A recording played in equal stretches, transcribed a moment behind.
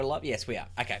Live? Yes, we are.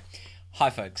 Okay. Hi,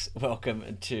 folks.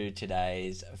 Welcome to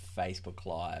today's Facebook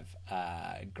Live.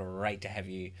 Great to have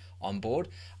you on board.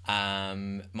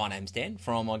 My name's Dan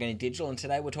from Organic Digital, and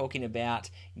today we're talking about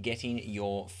getting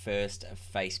your first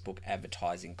Facebook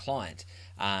advertising client.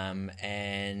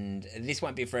 And this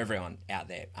won't be for everyone out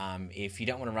there. If you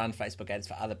don't want to run Facebook ads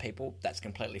for other people, that's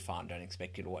completely fine. Don't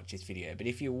expect you to watch this video. But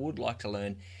if you would like to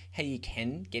learn how you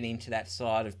can get into that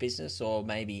side of business, or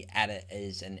maybe add it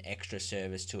as an extra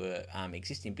service to a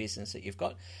existing business that you've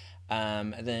got,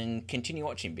 then continue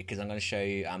watching, because I'm going to show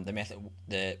you the method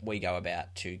that we go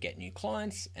about to get new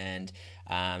clients, and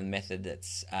the method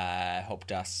that's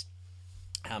helped us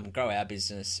grow our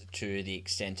business to the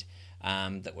extent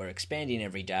that we're expanding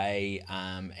every day.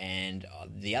 And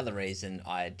the other reason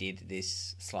I did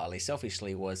this slightly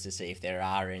selfishly was to see if there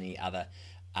are any other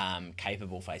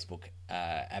capable Facebook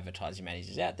advertising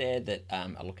managers out there that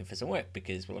are looking for some work,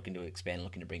 because we're looking to expand,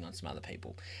 looking to bring on some other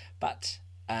people. But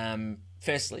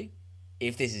firstly,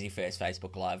 if this is your first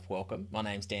Facebook Live, welcome. My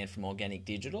name's Dan from Organic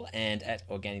Digital, and at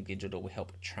Organic Digital we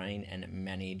help train and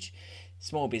manage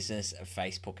small business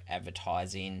Facebook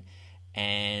advertising.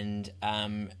 And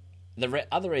the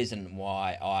other reason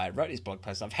why I wrote this blog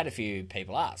post, I've had a few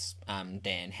people ask,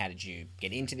 Dan, how did you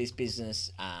get into this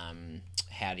business?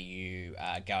 How do you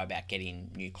go about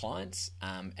getting new clients?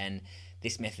 And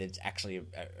this method's actually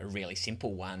a really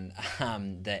simple one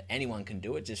that anyone can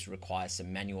do. It just requires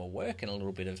some manual work and a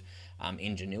little bit of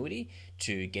ingenuity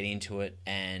to get into it.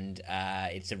 And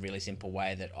it's a really simple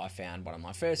way that I found one of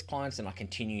my first clients, and I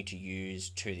continue to use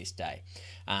to this day.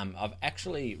 I've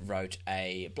actually wrote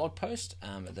a blog post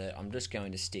that I'm just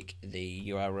going to stick the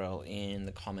URL in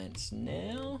the comments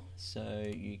now, so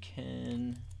you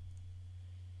can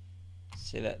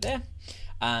see that there.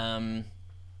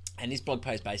 And this blog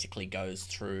post basically goes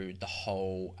through the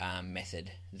whole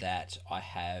method that I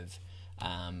have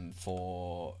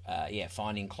for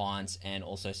finding clients, and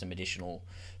also some additional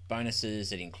bonuses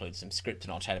that include some script,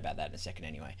 and I'll chat about that in a second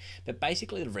anyway. But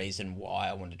basically the reason why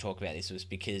I wanted to talk about this was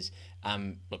because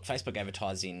Facebook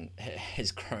advertising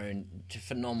has grown to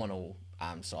phenomenal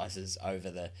sizes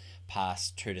over the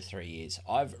past 2 to 3 years.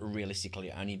 I've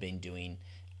realistically only been doing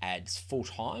ads full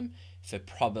time for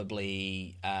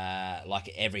probably like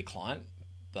every client,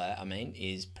 but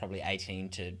is probably 18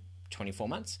 to 24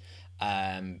 months.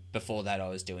 Before that I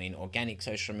was doing organic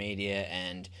social media,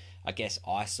 and I guess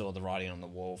I saw the writing on the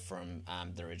wall from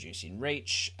the reducing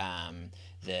reach,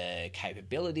 the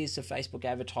capabilities of Facebook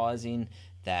advertising,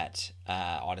 that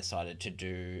I decided to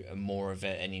do more of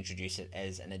it and introduce it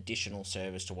as an additional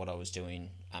service to what I was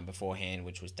doing beforehand,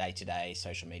 which was day-to-day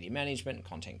social media management and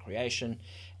content creation,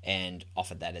 and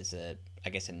offered that as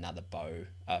another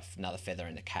feather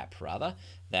in the cap, rather,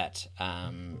 that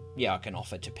I can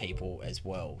offer to people as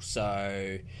well.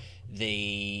 So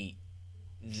the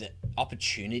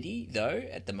opportunity, though,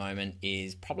 at the moment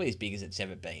is probably as big as it's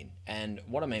ever been. And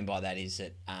what I mean by that is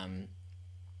that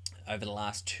over the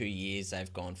last 2 years,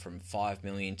 they've gone from 5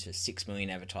 million to 6 million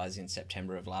advertising in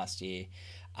September of last year.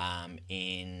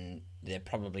 They're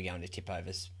probably going to tip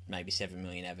over maybe 7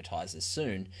 million advertisers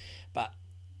soon. But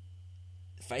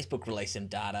Facebook released some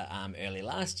data early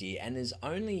last year, and there's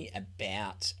only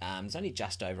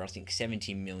just over, I think,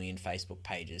 70 million Facebook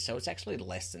pages. So it's actually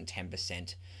less than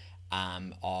 10%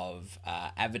 of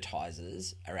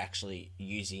advertisers are actually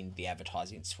using the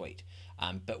advertising suite.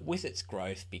 But with its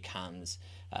growth becomes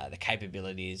the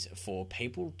capabilities for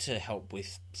people to help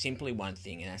with simply one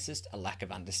thing, and that's just a lack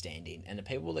of understanding. And the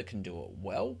people that can do it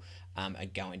well are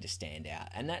going to stand out.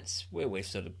 And that's where we've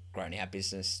sort of grown our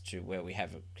business to where we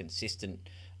have a consistent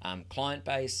client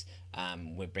base.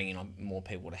 We're bringing on more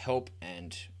people to help,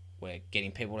 and we're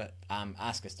getting people to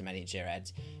ask us to manage their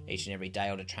ads each and every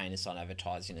day, or to train us on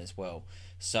advertising as well.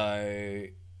 So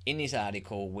in this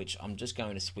article, which I'm just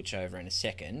going to switch over in a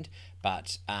second,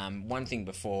 but one thing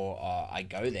before I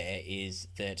go there is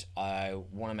that I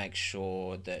want to make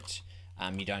sure that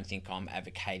you don't think I'm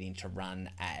advocating to run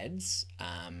ads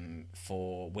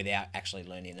without actually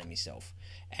learning them yourself.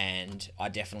 And I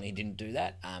definitely didn't do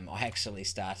that. I actually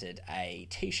started a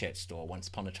t-shirt store once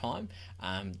upon a time.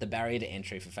 The barrier to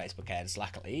entry for Facebook ads,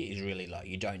 luckily, is really low.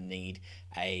 You don't need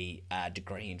a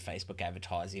degree in Facebook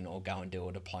advertising or go and do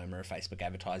a diploma of Facebook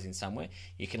advertising somewhere.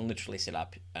 You can literally set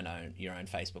up your own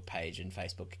Facebook page and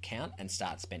Facebook account and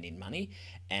start spending money.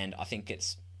 And I think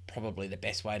it's probably the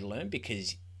best way to learn,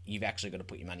 because you've actually got to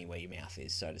put your money where your mouth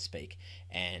is, so to speak,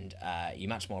 and you're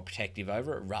much more protective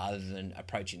over it, rather than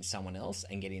approaching someone else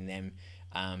and getting them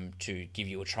to give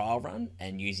you a trial run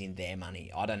and using their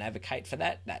money. I don't advocate for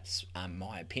that. That's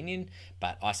my opinion.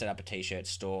 But I set up a t-shirt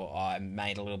store. I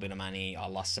made a little bit of money. I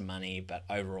lost some money, but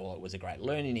overall it was a great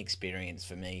learning experience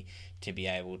for me to be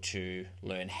able to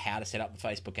learn how to set up the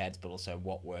Facebook ads, but also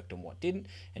what worked and what didn't,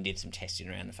 and did some testing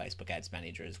around the Facebook Ads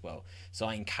Manager as well. So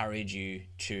I encourage you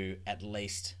to at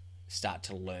least start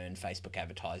to learn Facebook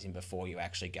advertising before you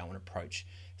actually go and approach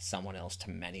someone else to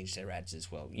manage their ads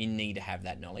as well. You need to have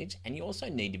that knowledge, and you also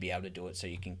need to be able to do it so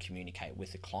you can communicate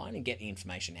with the client and get the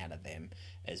information out of them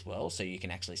as well, so you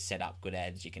can actually set up good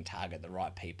ads, you can target the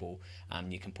right people,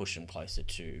 you can push them closer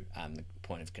to the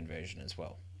point of conversion as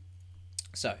well.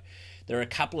 So there are a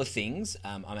couple of things.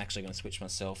 I'm actually going to switch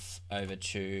myself over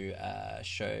to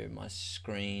show my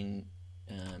screen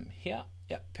here.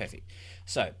 Yep, perfect.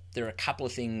 So there are a couple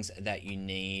of things that you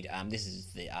need. This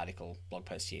is the article blog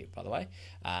post here, by the way.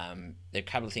 There are a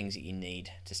couple of things that you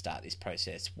need to start this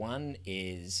process. One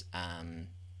is the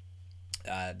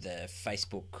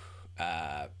Facebook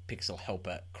Pixel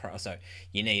Helper. So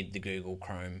you need the Google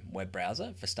Chrome web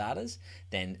browser for starters.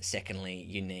 Then secondly,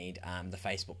 you need the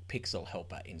Facebook Pixel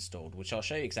Helper installed, which I'll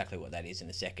show you exactly what that is in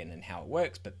a second and how it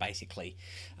works. But basically,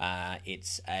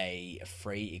 it's a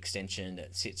free extension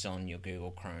that sits on your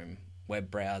Google Chrome web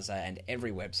browser, and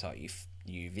every website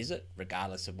you visit,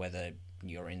 regardless of whether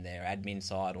you're in their admin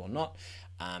side or not,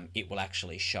 it will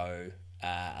actually show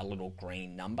a little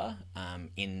green number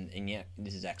yeah,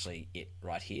 this is actually it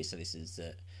right here. So this is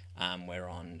the we're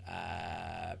on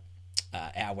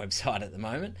our website at the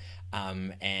moment,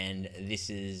 and this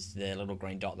is the little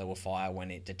green dot that will fire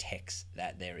when it detects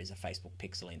that there is a Facebook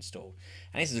Pixel installed.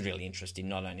 And this is really interesting,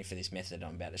 not only for this method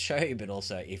I'm about to show you, but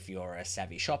also if you're a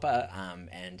savvy shopper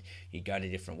and you go to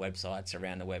different websites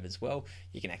around the web as well,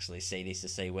 you can actually see this to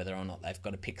see whether or not they've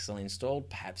got a pixel installed.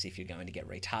 Perhaps if you're going to get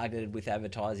retargeted with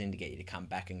advertising to get you to come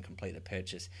back and complete the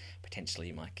purchase, potentially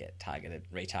you might get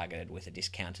retargeted with a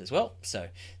discount as well. So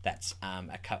that's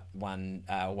one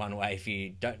way if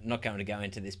you not going to go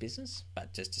into this business,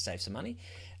 but just to save some money.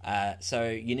 So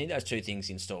you need those two things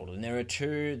installed, and there are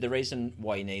two. The reason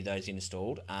why you need those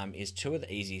installed is two of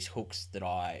the easiest hooks that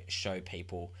I show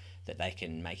people that they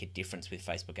can make a difference with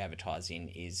Facebook advertising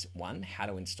is one, how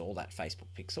to install that Facebook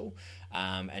Pixel,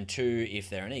 and two, if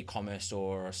they're an e-commerce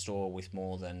store or a store with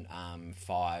more than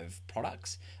 5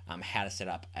 products, how to set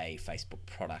up a Facebook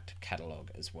product catalog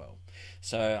as well.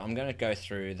 So I'm going to go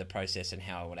through the process and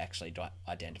how I would actually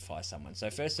identify someone. So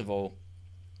first of all,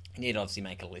 you need to obviously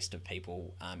make a list of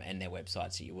people and their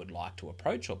websites that you would like to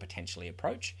approach or potentially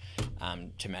approach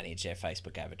to manage their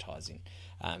Facebook advertising.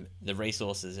 The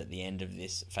resources at the end of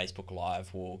this Facebook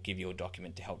Live will give you a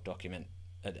document to help document,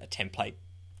 a template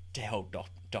to help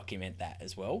document that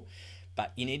as well.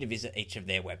 But you need to visit each of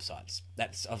their websites.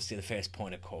 That's obviously the first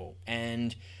point of call.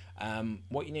 And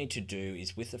what you need to do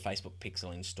is, with the Facebook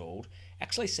Pixel installed,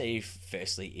 actually see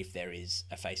firstly if there is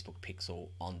a Facebook Pixel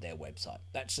on their website.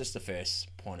 That's just the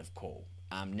first point of call.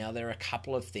 Now there are a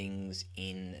couple of things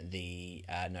in the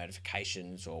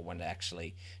notifications or when it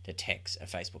actually detects a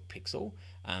Facebook Pixel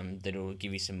that will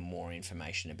give you some more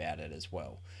information about it as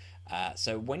well.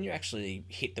 So when you actually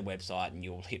hit the website, and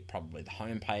you'll hit probably the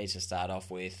home page to start off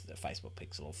with, the Facebook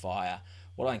Pixel will fire.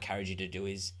 What I encourage you to do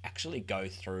is actually go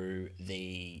through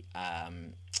the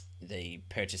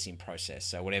purchasing process.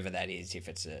 So whatever that is, if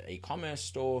it's an e-commerce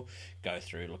store, go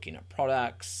through looking at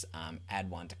products, add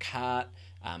one to cart.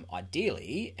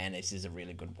 Ideally, and this is a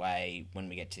really good way when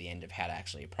we get to the end of how to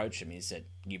actually approach them, is that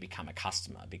you become a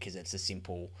customer, because it's a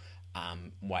simple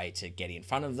way to get in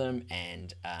front of them,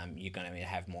 and you're going to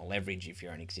have more leverage if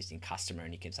you're an existing customer,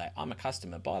 and you can say, I'm a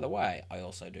customer, by the way, I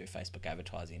also do Facebook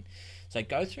advertising. So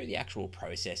go through the actual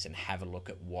process and have a look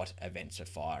at what events are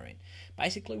firing.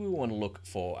 Basically, we want to look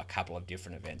for a couple of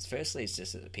different events. Firstly, it's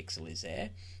just that the pixel is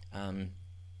there.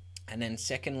 And then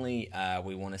secondly,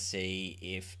 we want to see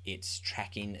if it's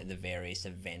tracking the various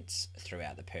events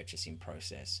throughout the purchasing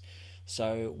process.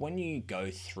 So when you go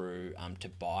through to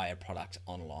buy a product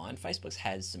online, Facebook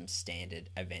has some standard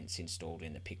events installed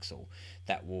in the Pixel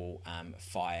that will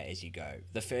fire as you go.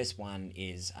 The first one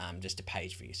is just a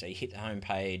page view. So you hit the home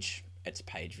page, it's a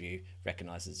page view,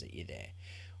 recognizes that you're there.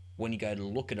 When you go to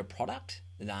look at a product,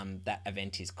 that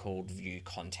event is called view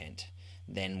content.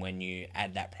 Then when you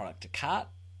add that product to cart,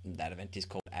 that event is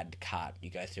called add to cart. You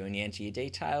go through and you enter your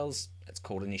details. It's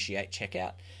called initiate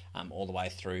checkout, all the way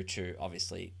through to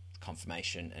obviously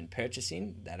confirmation and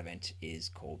purchasing. That event is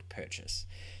called purchase.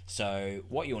 So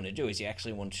what you want to do is you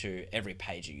actually want to, every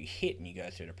page that you hit and you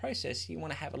go through the process, you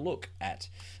want to have a look at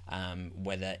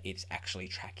whether it's actually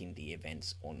tracking the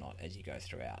events or not as you go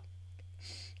throughout.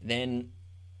 Then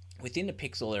within the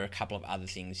pixel, there are a couple of other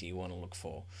things you want to look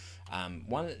for.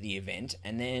 One at the event,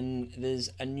 and then there's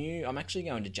a new. I'm actually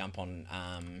going to jump on.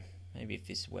 Maybe if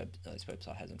this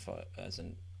website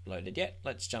hasn't loaded yet,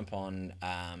 let's jump on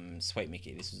Sweet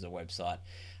Mickey. This is a website.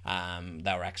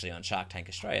 They were actually on Shark Tank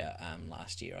Australia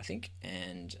last year, I think,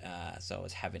 and so I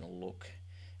was having a look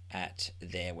at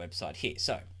their website here.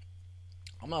 So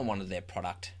I'm on one of their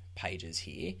product pages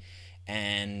here,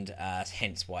 and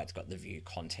hence why it's got the view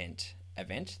content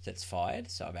event that's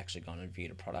fired. So I've actually gone and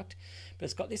viewed a product, but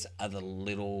it's got this other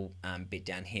little bit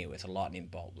down here with a lightning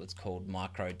bolt that's called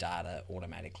micro data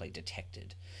automatically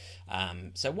detected.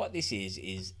 So what this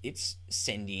is it's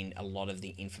sending a lot of the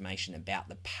information about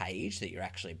the page that you're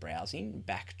actually browsing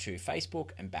back to Facebook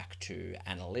and back to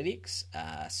analytics.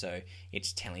 So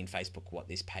it's telling Facebook what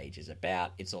this page is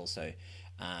about. It's also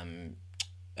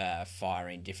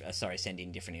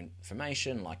sending different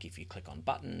information, like if you click on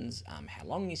buttons, how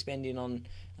long you're spending on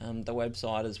the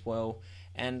website as well.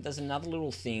 And there's another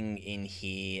little thing in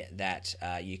here that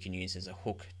you can use as a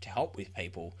hook to help with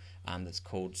people that's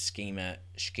called schema,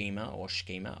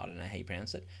 I don't know how you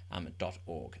pronounce it,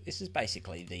 .org. This is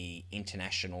basically the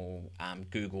international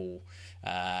Google,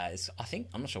 I'm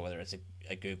not sure whether it's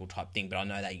a Google type thing, but I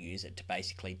know they use it to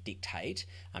basically dictate,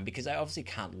 because they obviously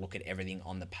can't look at everything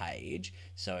on the page.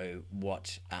 So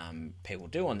what people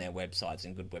do on their websites,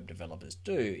 and good web developers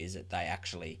do, is that they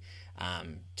actually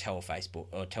tell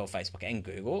Facebook and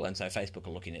Google, and so Facebook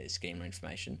are looking at the schema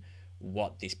information,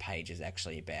 what this page is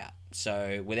actually about.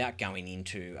 So without going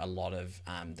into a lot of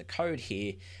the code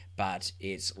here, but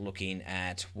it's looking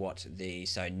at what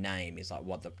name is, like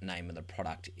what the name of the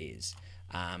product is,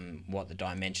 what the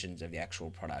dimensions of the actual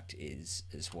product is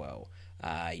as well.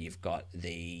 You've got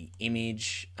the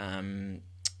image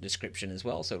description as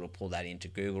well, so it'll pull that into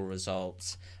Google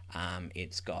results.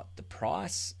 It's got the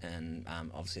price and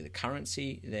obviously the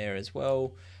currency there as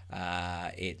well.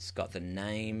 It's got the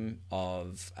name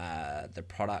of the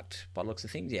product by the looks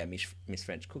of things. Yeah, Miss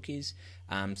French Cookies.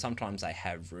 Sometimes they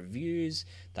have reviews.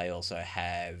 They also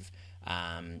have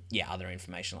other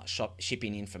information like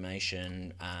shipping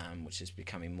information, which is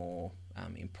becoming more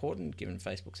important given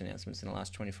Facebook's announcements in the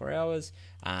last 24 hours.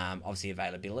 Obviously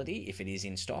availability, if it is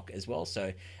in stock as well.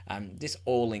 So this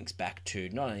all links back to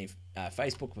not only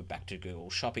Facebook, but back to Google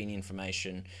shopping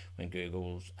information. When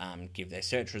Google give their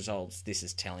search results, this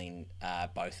is telling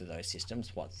both of those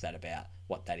systems what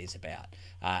that is about.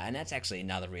 And that's actually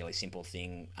another really simple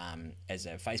thing as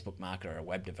a Facebook marketer or a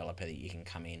web developer that you can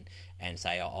come in and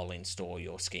say, I'll install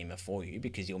your schema for you,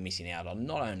 because you're missing out on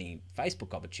not only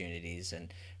Facebook opportunities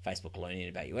and Facebook learning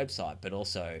about your website, but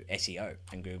also SEO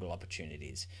and Google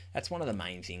opportunities. That's one of the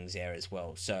main things there as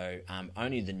well. So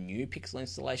only the new Pixel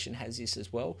installation has this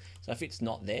as well. So if it's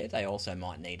not there, they also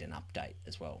might need an update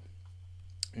as well.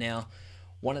 Now,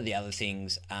 one of the other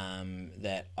things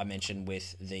that I mentioned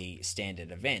with the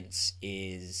standard events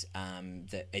is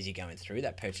that as you're going through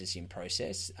that purchasing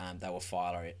process, they will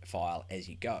file as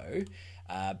you go.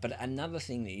 But another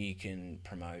thing that you can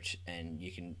promote and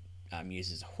you can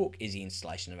use as a hook is the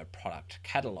installation of a product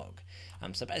catalog.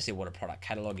 So basically what a product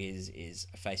catalog is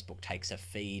Facebook takes a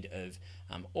feed of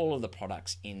all of the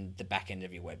products in the back end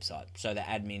of your website. So the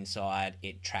admin side,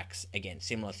 it tracks, again,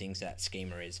 similar things that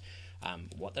schema is.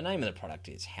 What the name of the product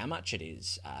is, how much it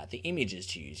is, the images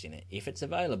to use in it, if it's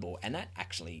available, and that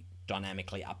actually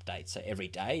dynamically updates. So every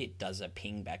day it does a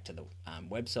ping back to the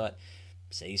website,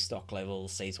 sees stock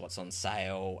levels, sees what's on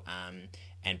sale,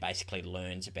 and basically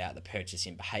learns about the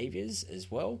purchasing behaviours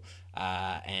as well.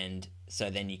 And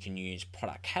so then you can use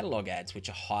product catalogue ads, which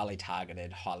are highly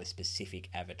targeted, highly specific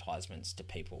advertisements to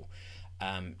people.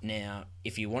 Now,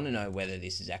 if you want to know whether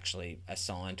this is actually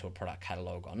assigned to a product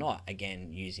catalogue or not, again,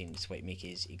 using Sweet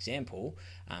Mickey's example,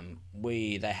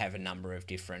 they have a number of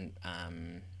different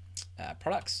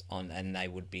products on, and they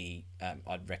would be,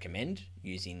 I'd recommend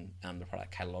using the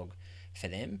product catalogue for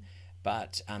them.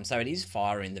 But so it is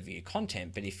firing the view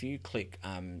content, but if you click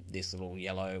this little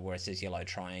yellow where it says yellow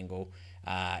triangle,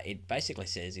 it basically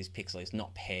says this pixel is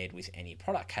not paired with any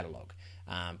product catalogue.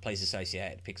 Please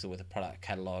associate Pixel with a product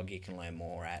catalogue. You can learn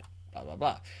more at blah, blah,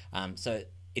 blah. So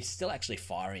it's still actually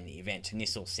firing the event, and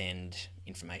this will send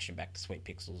information back to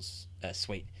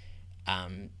Sweet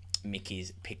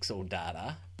Mickey's Pixel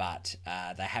data, but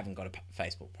they haven't got a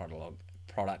Facebook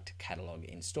product catalogue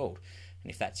installed. And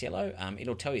if that's yellow,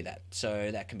 it'll tell you that. So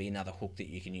that can be another hook that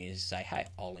you can use to say, hey,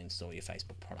 I'll install your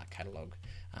Facebook product catalogue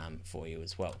for you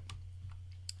as well.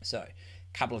 So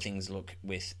a couple of things to look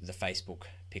with the Facebook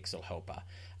Pixel Helper.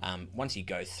 Once you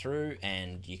go through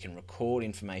and you can record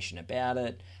information about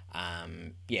it,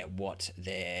 what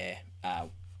their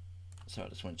So I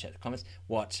just want to check the comments.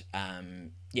 Whether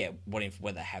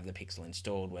they have the Pixel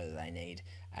installed, whether they need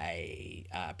a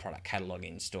product catalog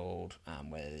installed,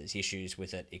 whether there's issues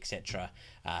with it, etc.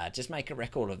 Just make a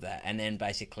record of that, and then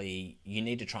basically you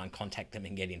need to try and contact them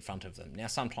and get in front of them. Now,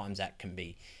 sometimes that can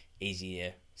be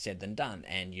easier said than done,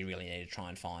 and you really need to try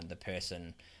and find the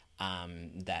person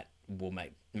that will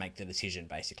make the decision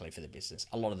basically for the business.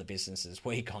 A lot of the businesses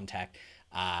we contact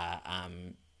are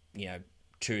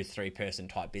 2-3 person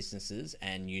type businesses,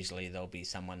 and usually there'll be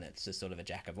someone that's a sort of a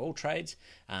jack of all trades,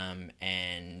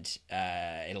 and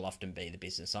it'll often be the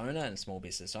business owner and small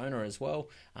business owner as well.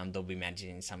 They'll be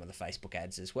managing some of the Facebook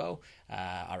ads as well.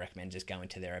 I recommend just going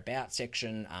to their about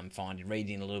section,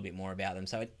 reading a little bit more about them.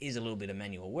 So it is a little bit of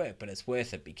manual work, but it's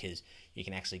worth it because you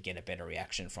can actually get a better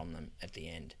reaction from them at the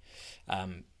end.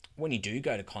 When you do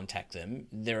go to contact them,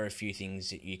 there are a few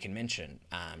things that you can mention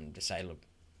to say, look,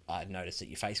 I've noticed that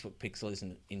your Facebook pixel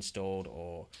isn't installed,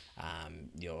 or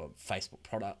your Facebook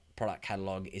product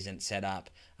catalog isn't set up.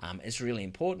 It's really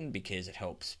important because it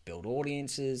helps build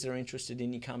audiences that are interested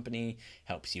in your company,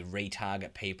 helps you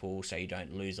retarget people so you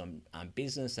don't lose on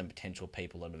business and potential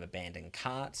people that have abandoned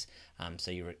carts.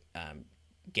 So you're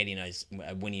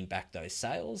winning back those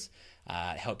sales.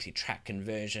 It helps you track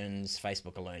conversions.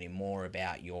 Facebook are learning more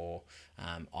about your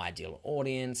ideal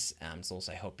audience. It's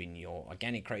also helping your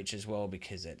organic reach as well,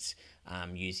 because it's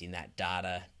using that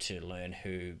data to learn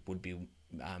who would be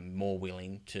more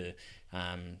willing to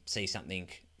see something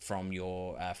from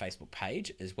your Facebook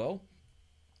page as well.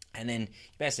 And then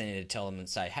you basically need to tell them and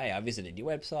say, hey, I visited your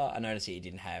website. I noticed that you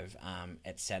didn't have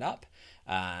it set up.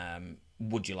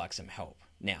 Would you like some help?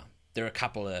 Now, there are a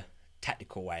couple of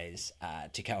tactical ways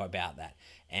to go about that.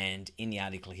 And in the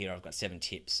article here, I've got 7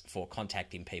 tips for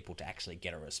contacting people to actually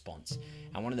get a response.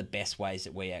 And one of the best ways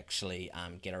that we actually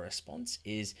get a response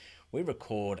is we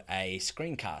record a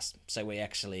screencast. So we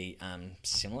actually,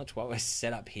 similar to what we're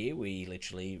set up here, we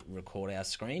literally record our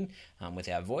screen with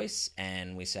our voice,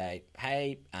 and we say,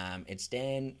 hey, it's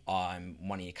Dan, I'm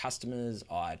one of your customers,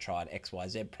 I tried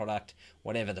XYZ product,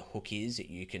 whatever the hook is that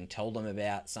you can tell them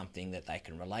about, something that they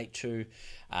can relate to,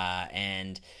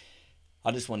 and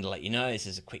I just wanted to let you know, this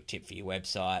is a quick tip for your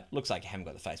website. Looks like you haven't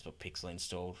got the Facebook pixel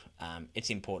installed.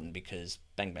 It's important because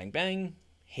bang, bang, bang,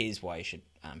 here's why you should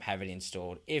have it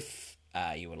installed. If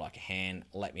you would like a hand,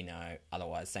 let me know.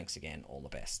 Otherwise, thanks again. All the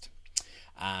best.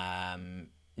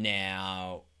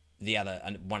 Now,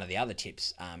 one of the other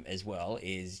tips as well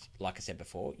is, like I said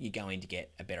before, you're going to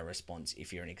get a better response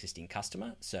if you're an existing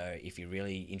customer. So if you're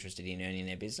really interested in earning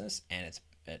their business and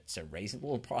it's a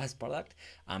reasonable price product,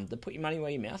 then put your money where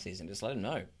your mouth is and just let them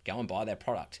know. Go and buy their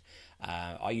product.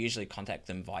 I usually contact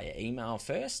them via email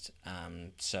first,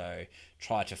 so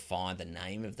try to find the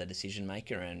name of the decision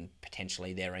maker and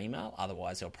potentially their email.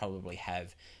 Otherwise, they'll probably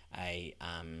have a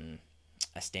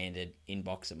standard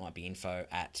inbox that might be info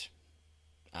at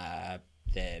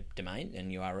their domain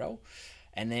and URL.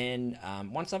 And then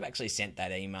once I've actually sent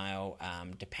that email,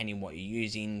 depending what you're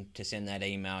using to send that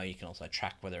email, you can also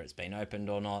track whether it's been opened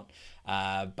or not.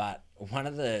 But one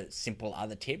of the simple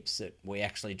other tips that we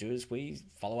actually do is we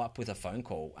follow up with a phone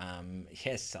call.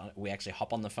 Yes, we actually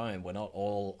hop on the phone. We're not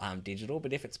all digital,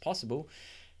 but if it's possible,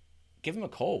 give them a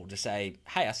call to say,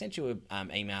 hey, I sent you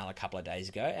an email a couple of days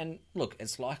ago. And look,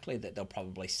 it's likely that they'll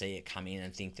probably see it come in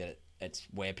and think that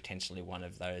we're potentially one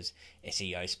of those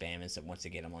SEO spammers that wants to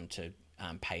get them onto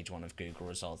page 1 of Google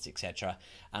results, etc.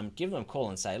 Give them a call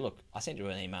and say, look, I sent you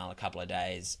an email a couple of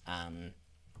days.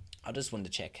 I just wanted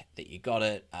to check that you got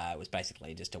it. It was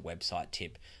basically just a website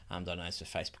tip that I know is for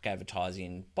Facebook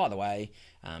advertising. By the way,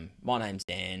 my name's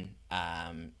Dan.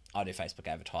 I do Facebook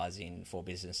advertising for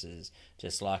businesses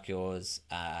just like yours.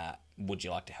 Would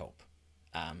you like to help?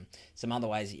 Some other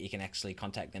ways that you can actually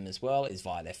contact them as well is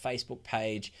via their Facebook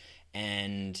page.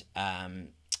 And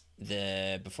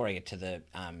before I get to the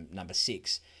number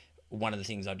 6, one of the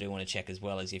things I do want to check as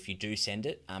well is if you do send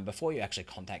it, before you actually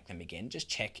contact them again, just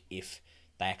check if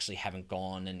they actually haven't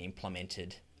gone and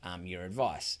implemented your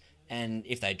advice. And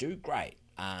if they do, great.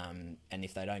 And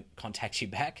if they don't contact you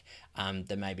back,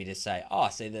 then maybe just say, oh, I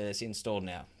see that it's installed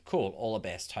now. Cool, all the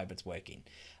best, hope it's working.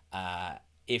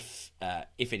 If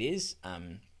it is,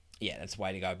 that's the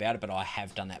way to go about it. But I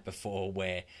have done that before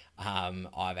where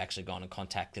I've actually gone and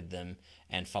contacted them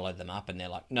and followed them up, and they're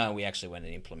like, no, we actually went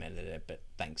and implemented it, but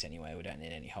thanks anyway, we don't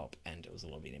need any help. And it was a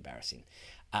little bit embarrassing.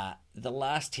 The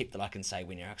last tip that I can say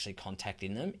when you're actually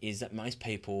contacting them is that most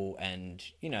people, and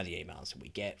you know the emails that we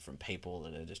get from people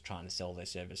that are just trying to sell their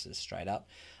services straight up,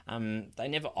 they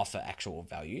never offer actual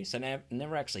value. So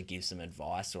never actually give some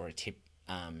advice or a tip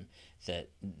that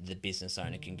the business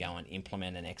owner can go and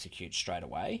implement and execute straight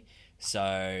away.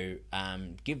 So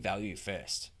give value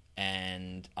first.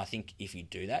 And I think if you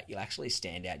do that, you'll actually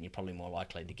stand out and you're probably more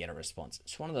likely to get a response.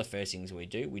 It's one of the first things we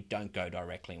do. We don't go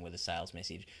directly in with a sales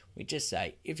message. We just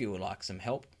say, if you would like some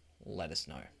help, let us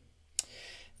know.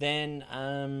 Then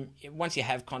once you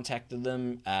have contacted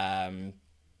them,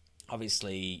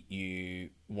 obviously you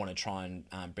want to try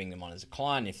and bring them on as a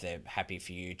client. If they're happy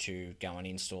for you to go and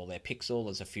install their Pixel,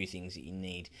 there's a few things that you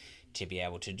need to be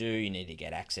able to do. You need to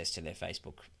get access to their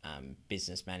Facebook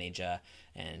business manager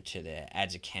and to their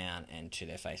ads account and to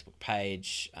their Facebook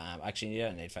page. Actually, you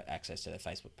don't need access to their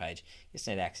Facebook page. You just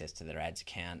need access to their ads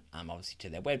account, obviously to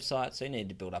their website. So you need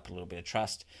to build up a little bit of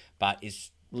trust, but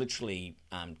it's literally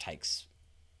takes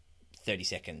 30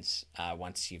 seconds.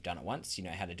 Once you've done it once, you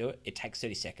know how to do it. It takes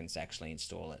 30 seconds to actually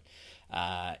install it.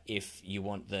 If they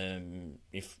want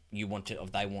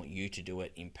you to do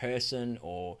it in person,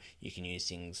 or you can use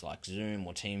things like Zoom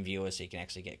or TeamViewer, so you can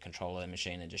actually get control of the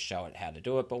machine and just show it how to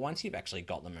do it. But once you've actually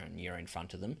got them and you're in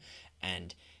front of them,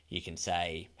 and you can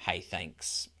say, hey,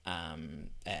 thanks.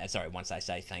 Once they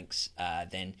say thanks,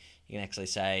 then you can actually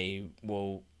say,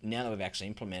 well, now that we've actually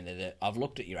implemented it, I've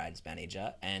looked at your ads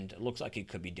manager and it looks like you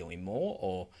could be doing more,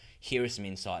 or here are some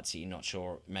insights that you're not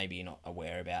sure, maybe you're not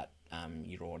aware about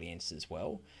your audience as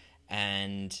well.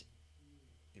 And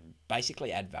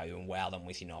basically add value and wow them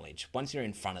with your knowledge. Once you're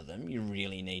in front of them, you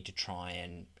really need to try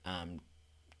and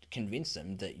convince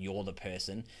them that you're the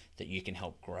person that you can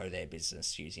help grow their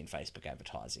business using Facebook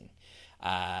advertising.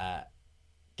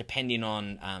 Depending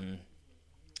on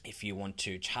if you want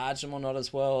to charge them or not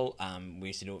as well, we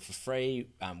used to do it for free.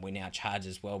 We now charge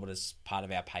as well, but as part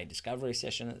of our paid discovery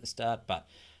session at the start. But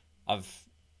I've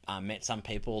met some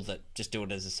people that just do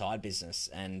it as a side business,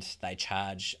 and they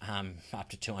charge up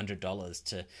to $200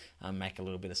 to make a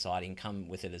little bit of side income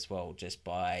with it as well, just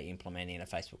by implementing a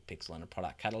Facebook Pixel and a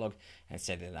product catalog and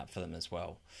setting it up for them as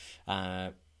well.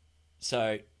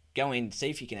 So go in,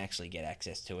 see if you can actually get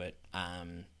access to it.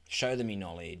 Show them your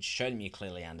knowledge, show them you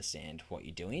clearly understand what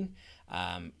you're doing.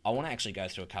 I want to actually go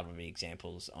through a couple of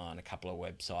examples on a couple of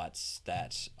websites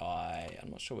that I'm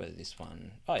not sure whether this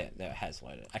one, there it has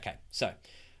loaded. Okay, so I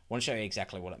want to show you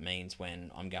exactly what it means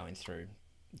when I'm going through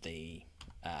the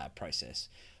process.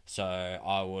 So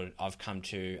I've come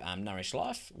to Nourish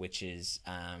Life, which is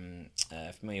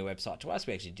a familiar website to us.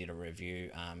 We actually did a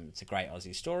review. It's a great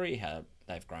Aussie story, how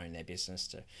they've grown their business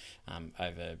to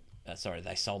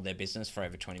they sold their business for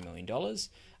over $20 million,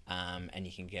 and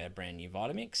you can get a brand new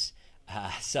Vitamix.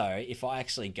 So if I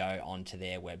actually go onto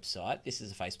their website, this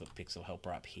is a Facebook Pixel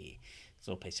helper up here. It's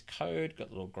a little piece of code, got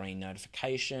a little green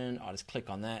notification. I just click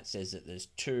on that. It says that there's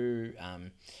two,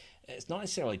 it's not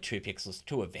necessarily two pixels,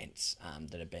 two events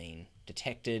that are being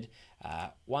detected.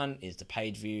 One is the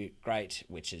page view, great,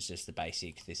 which is just the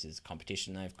basic, this is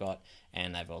competition they've got,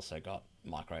 and they've also got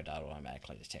microdata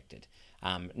automatically detected.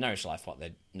 Nourish Life,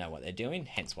 they know what they're doing,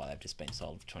 hence why they've just been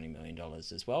sold for $20 million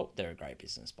as well. They're a great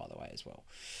business, by the way, as well.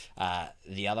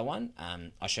 The other one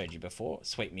I showed you before,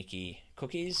 Sweet Mickey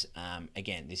Cookies.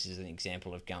 Again, this is an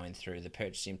example of going through the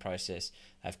purchasing process.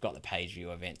 They've got the page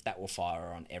view event that will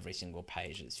fire on every single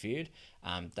page that's viewed.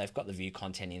 They've got the view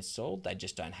content installed. They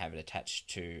just don't have it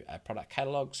attached to a product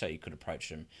catalog. So you could approach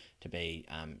them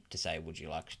to say, would you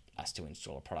like us to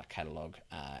install a product catalog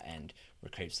and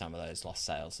recoup some of those lost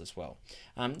sales as well.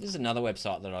 This is another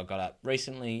website that I got up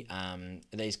recently.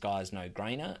 These guys, No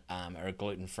Grainer, are a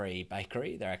gluten-free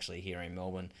bakery. They're actually here in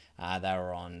Melbourne. They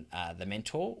were on The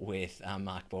Mentor with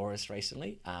Mark Boris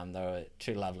recently. They were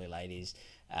two lovely ladies.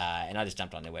 And I just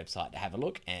jumped on their website to have a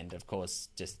look. And, of course,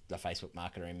 just the Facebook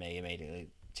marketer in me immediately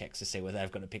checks to see whether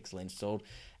they've got a Pixel installed.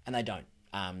 And they don't.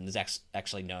 There's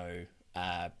actually no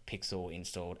Pixel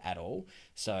installed at all.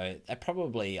 So they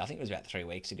probably, I think it was about 3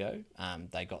 weeks ago,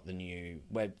 they got the new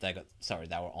they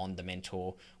were on The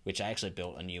Mentor, which I actually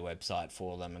built a new website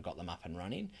for them and got them up and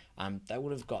running. They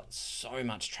would have got so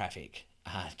much traffic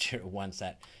once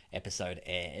that episode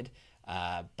aired,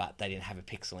 but they didn't have a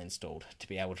Pixel installed to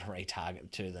be able to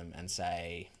retarget to them and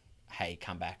say, hey,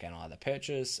 come back and either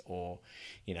purchase or,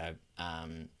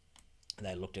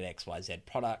 they looked at XYZ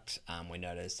product. We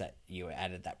noticed that you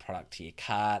added that product to your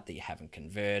cart that you haven't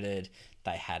converted.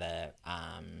 They had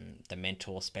the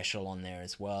Mentor special on there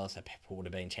as well, so people would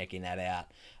have been checking that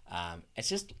out. It's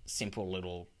just simple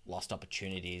little lost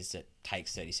opportunities that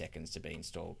takes 30 seconds to be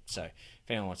installed. So if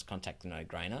anyone wants to contact the No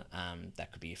Grainer,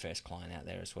 that could be your first client out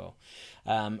there as well.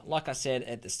 Like I said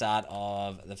at the start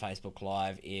of the Facebook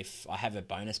Live, if I have a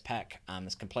bonus pack,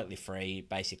 it's completely free.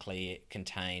 Basically, it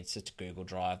contains just a Google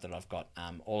Drive that I've got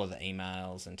all of the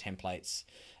emails and templates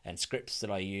and scripts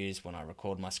that I use when I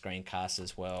record my screencasts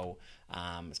as well.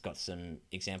 It's got some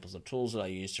examples of tools that I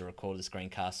use to record the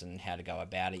screencast and how to go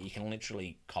about it. You can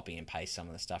literally copy and paste some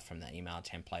of the stuff from the email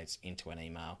templates into an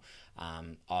email.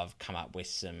 I've come up with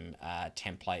some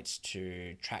templates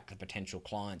to track the potential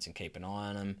clients and keep an eye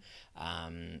on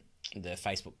them. The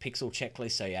Facebook Pixel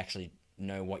checklist, so you actually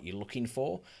know what you're looking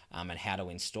for and how to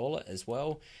install it as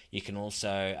well. You can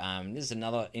also, this is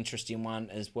another interesting one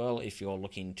as well, if you're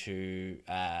looking to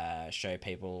show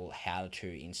people how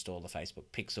to install the Facebook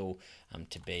Pixel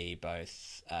to be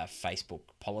both Facebook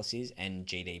policies and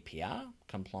GDPR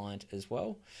compliant as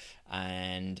well,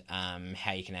 and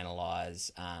how you can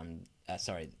analyze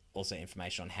also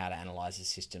information on how to analyze the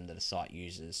system that a site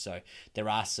uses. So there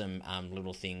are some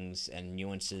little things and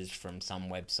nuances from some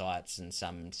websites and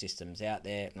some systems out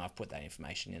there, and I've put that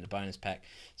information in the bonus pack.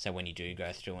 So when you do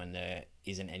go through and there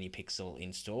isn't any Pixel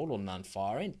installed or none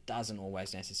firing, doesn't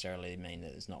always necessarily mean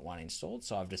that there's not one installed.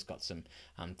 So I've just got some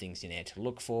things in there to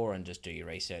look for, and just do your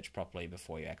research properly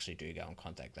before you actually do go and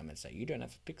contact them and say you don't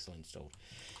have a Pixel installed.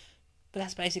 But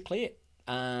that's basically it.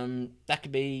 That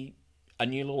could be a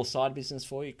new little side business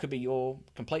for you. It could be your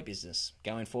complete business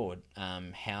going forward.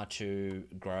 How to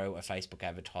grow a Facebook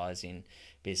advertising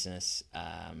business,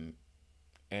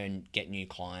 get new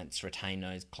clients, retain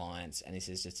those clients, and this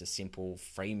is just a simple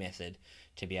free method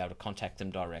to be able to contact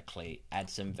them directly, add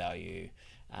some value,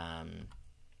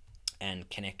 and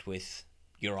connect with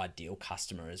your ideal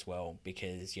customer as well,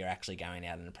 because you're actually going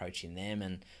out and approaching them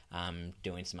and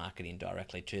doing some marketing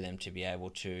directly to them to be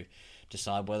able to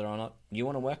decide whether or not you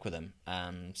want to work with them.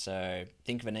 So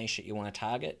think of a niche that you want to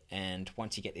target, and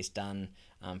once you get this done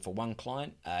for one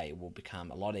client, it will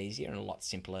become a lot easier and a lot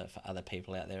simpler for other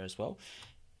people out there as well.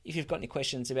 If you've got any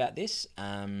questions about this,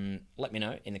 let me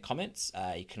know in the comments.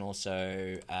 You can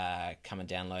also come and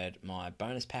download my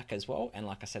bonus pack as well. And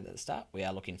like I said at the start, we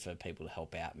are looking for people to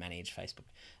help out manage Facebook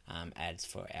ads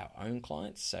for our own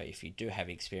clients. So if you do have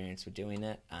experience with doing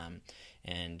that,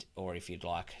 or if you'd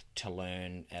like to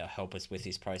learn, help us with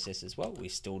this process as well, we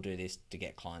still do this to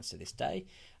get clients to this day,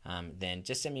 then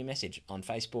just send me a message on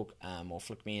Facebook or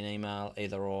flick me an email,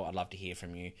 either or. I'd love to hear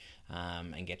from you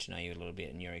and get to know you a little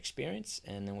bit and your experience,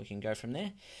 and then we can go from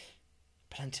there.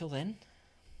 But until then,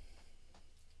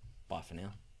 bye for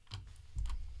now.